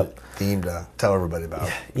common theme to tell everybody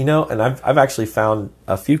about. And I've actually found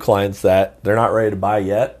a few clients that they're not ready to buy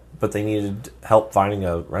yet, but they needed help finding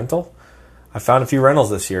a rental. I found a few rentals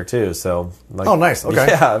this year too, so oh, nice. Okay,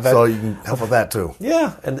 yeah, so you can help with that too.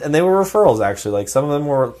 Yeah, and they were referrals actually. Like some of them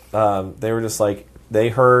were, they were just like they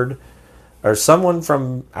heard, or someone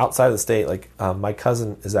from outside of the state. Like my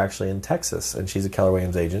cousin is actually in Texas, and she's a Keller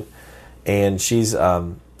Williams agent, and she's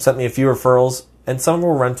sent me a few referrals, and some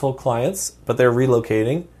were rental clients, but they're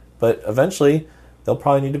relocating. But eventually, they'll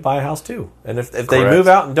probably need to buy a house too. And if they move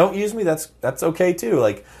out and don't use me, that's okay too.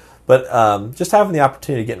 Like. But just having the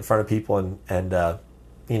opportunity to get in front of people and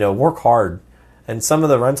work hard. And some of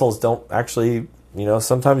the rentals don't actually,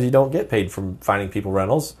 sometimes you don't get paid from finding people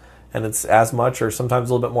rentals. And it's as much or sometimes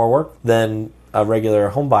a little bit more work than a regular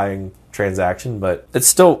home buying transaction. But it's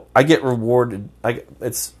still, I get rewarded.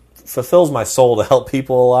 It fulfills my soul to help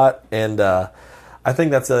people a lot. And I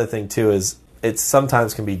think that's the other thing too, is it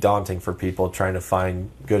sometimes can be daunting for people trying to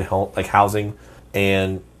find good home, like housing,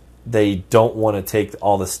 and they don't want to take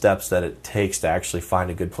all the steps that it takes to actually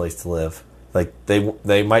find a good place to live. Like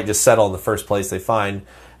they might just settle in the first place they find,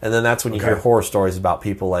 and then that's when you hear horror stories about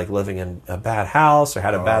people like living in a bad house or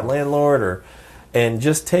had a bad landlord, and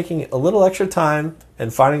just taking a little extra time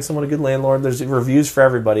and finding someone a good landlord. There's reviews for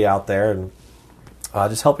everybody out there, and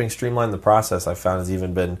just helping streamline the process I found has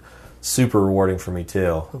even been super rewarding for me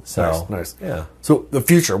too. So nice. Yeah. So the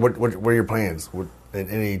future, what are your plans?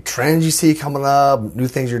 Any trends you see coming up? New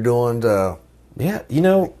things you're doing to keep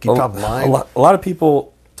top of mind? A lot of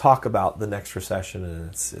people talk about the next recession and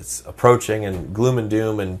it's approaching and gloom and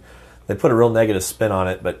doom, and they put a real negative spin on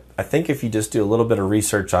it. But I think if you just do a little bit of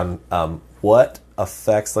research on what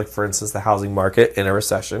affects, like for instance, the housing market in a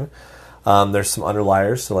recession, there's some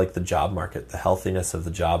underliers. So like the job market, the healthiness of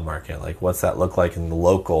the job market, like what's that look like in the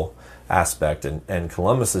local aspect, and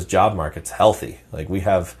Columbus's job market's healthy. Like we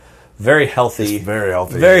have very healthy. It's very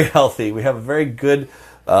healthy. Very healthy. We have a very good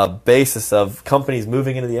basis of companies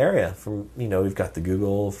moving into the area. From we've got the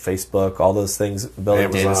Google, Facebook, all those things building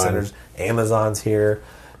data centers. Amazon's here.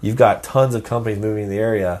 You've got tons of companies moving in the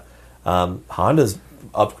area. Honda's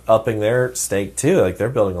upping their stake too. Like they're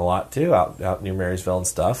building a lot too out near Marysville and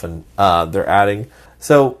stuff, and they're adding.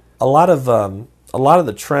 So a lot of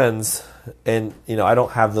the trends, and I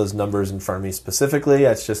don't have those numbers in front of me specifically.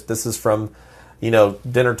 It's just this is from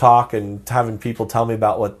dinner talk and having people tell me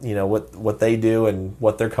about what they do and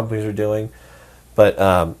what their companies are doing. But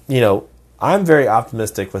I'm very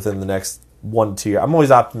optimistic within the next 1 to 2 years. I'm always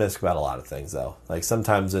optimistic about a lot of things, though. Like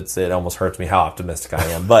sometimes it almost hurts me how optimistic I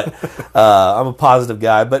am. But I'm a positive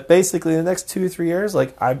guy. But basically, in the next 2 or 3 years,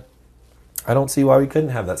 like I don't see why we couldn't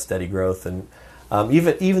have that steady growth. And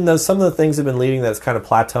even though some of the things have been leading that's kind of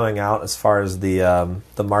plateauing out as far as the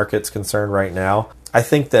market's concerned right now, I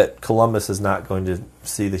think that Columbus is not going to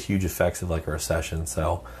see the huge effects of like a recession.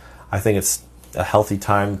 So I think it's a healthy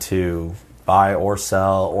time to buy or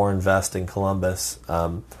sell or invest in Columbus.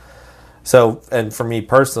 So, and for me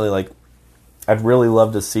personally, like I'd really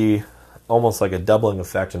love to see almost like a doubling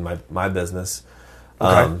effect in my business.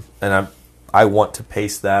 Okay. And I want to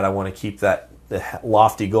pace that. I want to keep that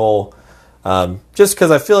lofty goal. Just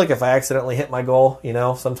because I feel like if I accidentally hit my goal,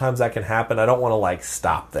 sometimes that can happen. I don't want to like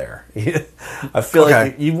stop there. I feel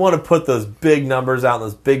like you want to put those big numbers out and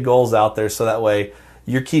those big goals out there, so that way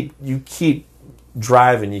you keep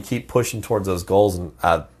driving, you keep pushing towards those goals. And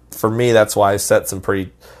for me, that's why I set some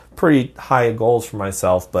pretty high goals for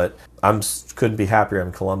myself. But couldn't be happier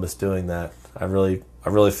in Columbus doing that. I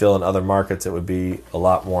really feel in other markets it would be a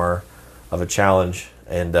lot more of a challenge,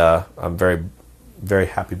 and I'm very, very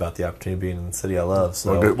happy about the opportunity being in the city I love.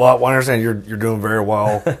 So, well, I understand you're doing very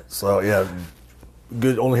well. So yeah,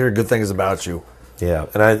 good. Only hear good things about you. Yeah,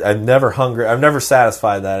 and I'm never hungry. I'm never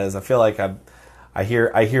satisfied. That is, I feel like I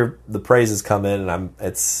hear the praises come in, and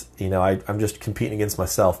I'm just competing against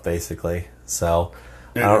myself basically. So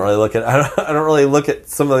I don't really look at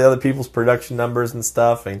some of the other people's production numbers and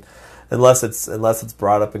stuff, and unless it's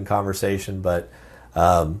brought up in conversation. But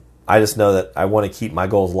I just know that I want to keep my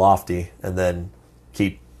goals lofty, and then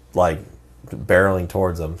keep like barreling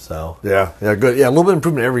towards them. So yeah, good. Yeah, a little bit of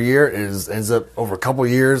improvement every year ends up over a couple of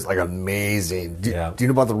years like amazing. Do you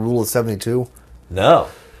know about the rule of 72? No,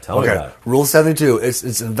 tell me about it. Rule of 72.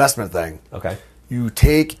 It's an investment thing. Okay, you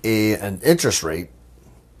take an interest rate,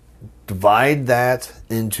 divide that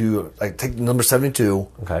into take the number 72.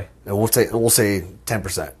 Okay, and we'll say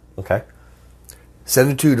 10%. Okay,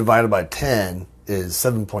 72 divided by 10 is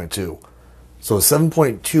 7.2. So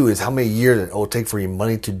 7.2 is how many years it will take for your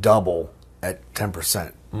money to double at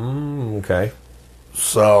 10%. Okay.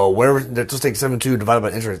 So whatever, just take 7.2 divided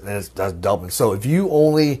by interest, and that's doubling. So if you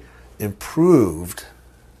only improved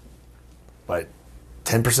by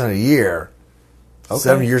 10% a year,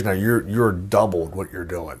 7 years now, you're doubled what you're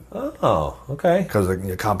doing. Oh, okay. Because of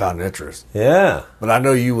your compound interest. Yeah. But I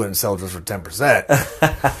know you wouldn't sell just for 10%.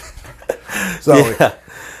 So. Yeah.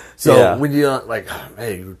 So when you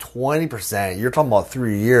hey, 20%, you're talking about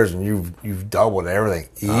 3 years and you've doubled everything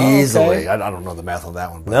easily. Okay. I don't know the math on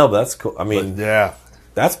that one. No, but that's cool. I mean, yeah,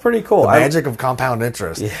 that's pretty cool. The magic of compound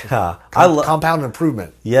interest. Yeah, compound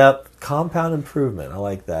improvement. Yep, compound improvement. I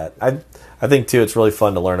like that. I think too, it's really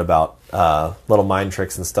fun to learn about little mind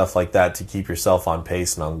tricks and stuff like that to keep yourself on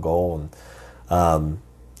pace and on goal. And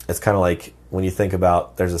it's kind of like when you think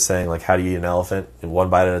about, there's a saying like, how do you eat an elephant in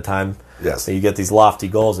one bite at a time? Yes. So you get these lofty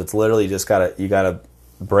goals. It's literally just you gotta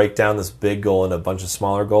break down this big goal into a bunch of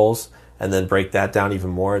smaller goals, and then break that down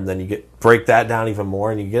even more, and then break that down even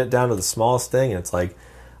more, and you get it down to the smallest thing. And it's like,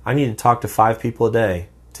 I need to talk to 5 people a day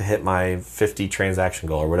to hit my 50 transaction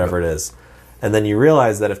goal or whatever it is. And then you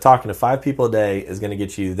realize that if talking to 5 people a day is going to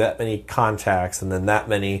get you that many contacts, and then that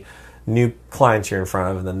many new clients you're in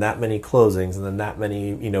front of, and then that many closings, and then that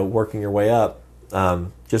many, working your way up.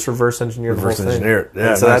 Just reverse engineer the whole thing.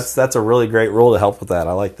 Yeah, so nice. That's a really great rule to help with that.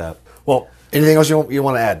 I like that. Well, anything else you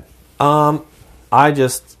want to add? I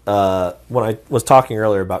just when I was talking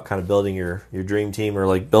earlier about kind of building your dream team, or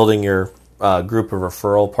like building your group of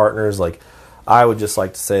referral partners, like I would just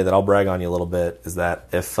like to say that I'll brag on you a little bit, is that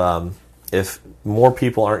if more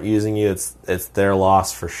people aren't using you, it's their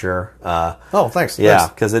loss for sure. Thanks. Yeah,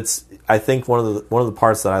 because I think one of the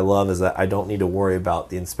parts that I love is that I don't need to worry about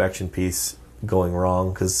the inspection piece going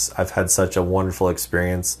wrong, because I've had such a wonderful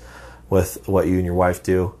experience with what you and your wife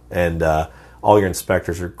do, and all your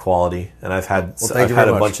inspectors are quality, and I've had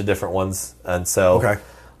a bunch of different ones, and so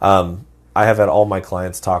I have had all my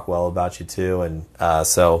clients talk well about you too, and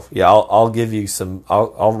so yeah, I'll give you some.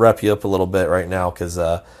 I'll rep you up a little bit right now, because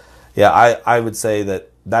I would say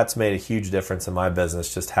that that's made a huge difference in my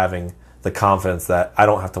business, just having the confidence that I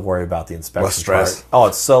don't have to worry about the inspection. Less stress. Part. Oh,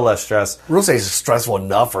 it's so less stress. Real estate is stressful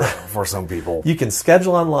enough for some people. You can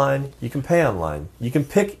schedule online. You can pay online. You can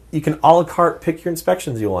a la carte pick your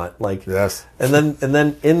inspections you want. Yes. And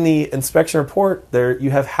then in the inspection report there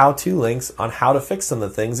you have how-to links on how to fix some of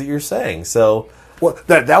the things that you're saying. So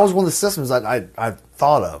that was one of the systems I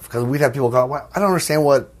thought of, because we'd have people go, well, I don't understand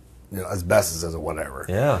what asbestos is or whatever.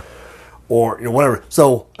 Yeah. Or whatever.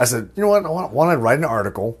 So I said, you know what? Why don't I write an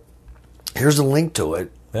article? Here's a link to it,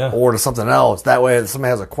 or to something else. That way, if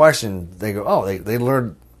somebody has a question, they go, oh, they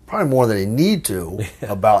learned probably more than they need to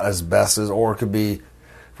about asbestos. Or it could be,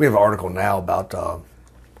 we have an article now about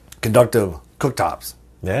conductive cooktops.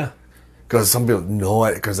 Yeah. Because some people know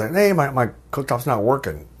it, because hey, my cooktop's not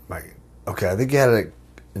working. Okay, I think you had an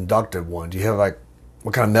inductive one. Do you have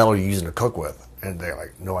what kind of metal are you using to cook with? And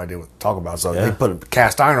they're no idea what to talk about. So they put a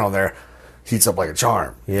cast iron on there, heats up like a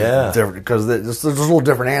charm. Yeah. Because there's a little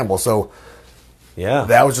different animal. So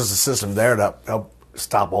that was just a system there to help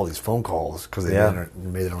stop all these phone calls, because they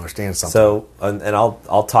didn't understand something. So, and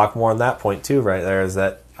I'll talk more on that point too, right there, is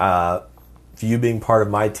that you being part of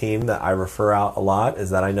my team that I refer out a lot,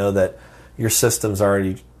 is that I know that your system's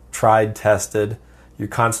already tried, tested. You're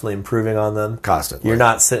constantly improving on them. Constantly. You're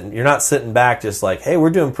not sitting back just like, hey, we're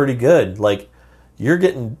doing pretty good.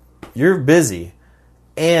 You're busy,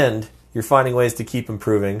 and you're finding ways to keep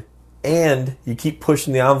improving, and you keep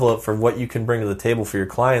pushing the envelope for what you can bring to the table for your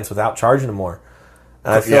clients without charging them more.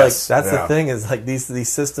 And I feel like that's the thing, is these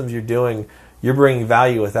systems you're doing, you're bringing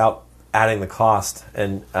value without adding the cost.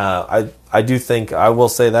 And I do think, I will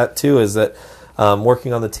say that too, is that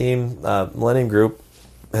working on the team, Millennium Group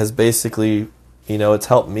has basically, it's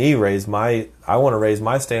helped me I want to raise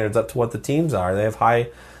my standards up to what the teams are. They have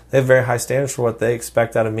very high standards for what they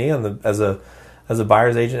expect out of me as a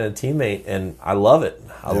buyer's agent and a teammate, and I love it.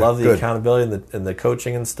 I love the accountability and the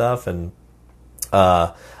coaching and stuff, and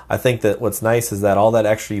I think that what's nice is that all that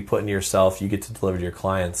extra you put into yourself, you get to deliver to your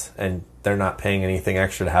clients, and they're not paying anything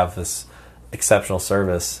extra to have this exceptional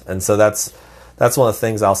service. And so that's one of the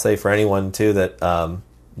things I'll say for anyone too that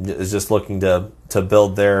is just looking to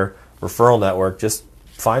build their referral network. Just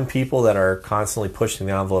find people that are constantly pushing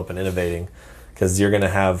the envelope and innovating, because you're going to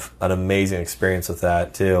have an amazing experience with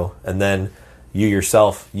that too. And then you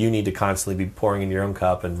yourself, you need to constantly be pouring into your own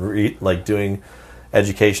cup and doing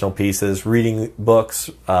educational pieces, reading books,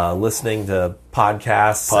 listening to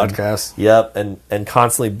podcasts. And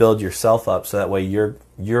constantly build yourself up, so that way you're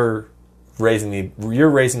raising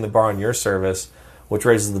the bar on your service, which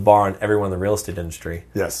raises the bar on everyone in the real estate industry.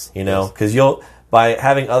 Yes. Because by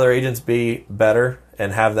having other agents be better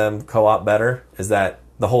and have them co-op better, is that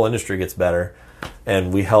the whole industry gets better,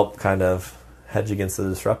 and we help kind of hedge against the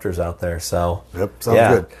disruptors out there. So sounds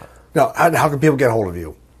good. Now, how can people get a hold of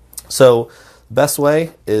you? So the best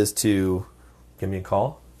way is to give me a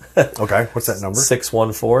call. Okay, what's that number?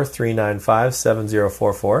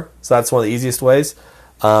 614-395-7044. So that's one of the easiest ways.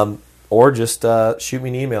 Or just shoot me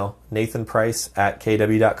an email,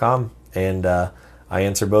 nathanprice@kw.com, and I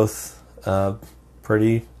answer both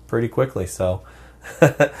pretty quickly. So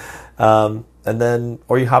and then,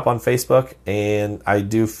 or you hop on Facebook, and I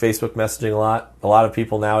do Facebook messaging a lot. A lot of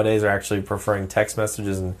people nowadays are actually preferring text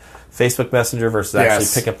messages and Facebook Messenger versus actually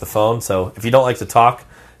pick up the phone. So if you don't like to talk,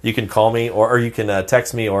 you can call me, or you can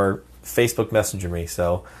text me or Facebook Messenger me.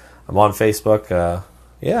 So I'm on Facebook.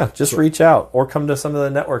 Just reach out, or come to some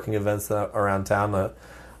of the networking events that are around town.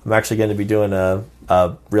 I'm actually going to be doing a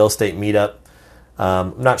real estate meetup.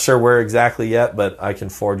 I'm not sure where exactly yet, but I can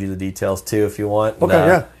forward you the details too if you want.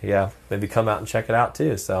 Okay, maybe come out and check it out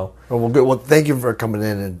too. So, good. Well, thank you for coming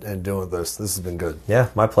in and doing this. This has been good. Yeah,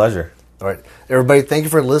 my pleasure. All right, everybody, thank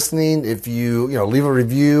you for listening. If you leave a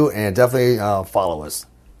review, and definitely follow us.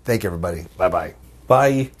 Thank you, everybody. Bye-bye.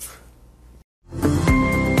 Bye.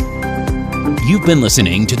 You've been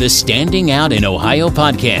listening to the Standing Out in Ohio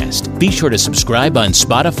podcast. Be sure to subscribe on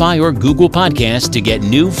Spotify or Google Podcasts to get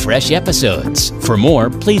new, fresh episodes. For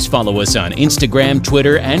more, please follow us on Instagram,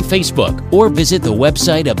 Twitter, and Facebook, or visit the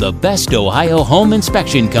website of the best Ohio home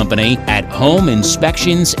inspection company at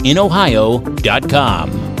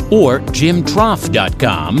homeinspectionsinohio.com or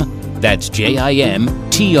jimtroth.com. That's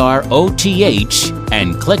JIMTROTH,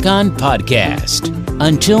 and click on podcast.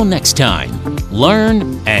 Until next time,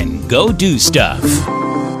 learn and go do stuff.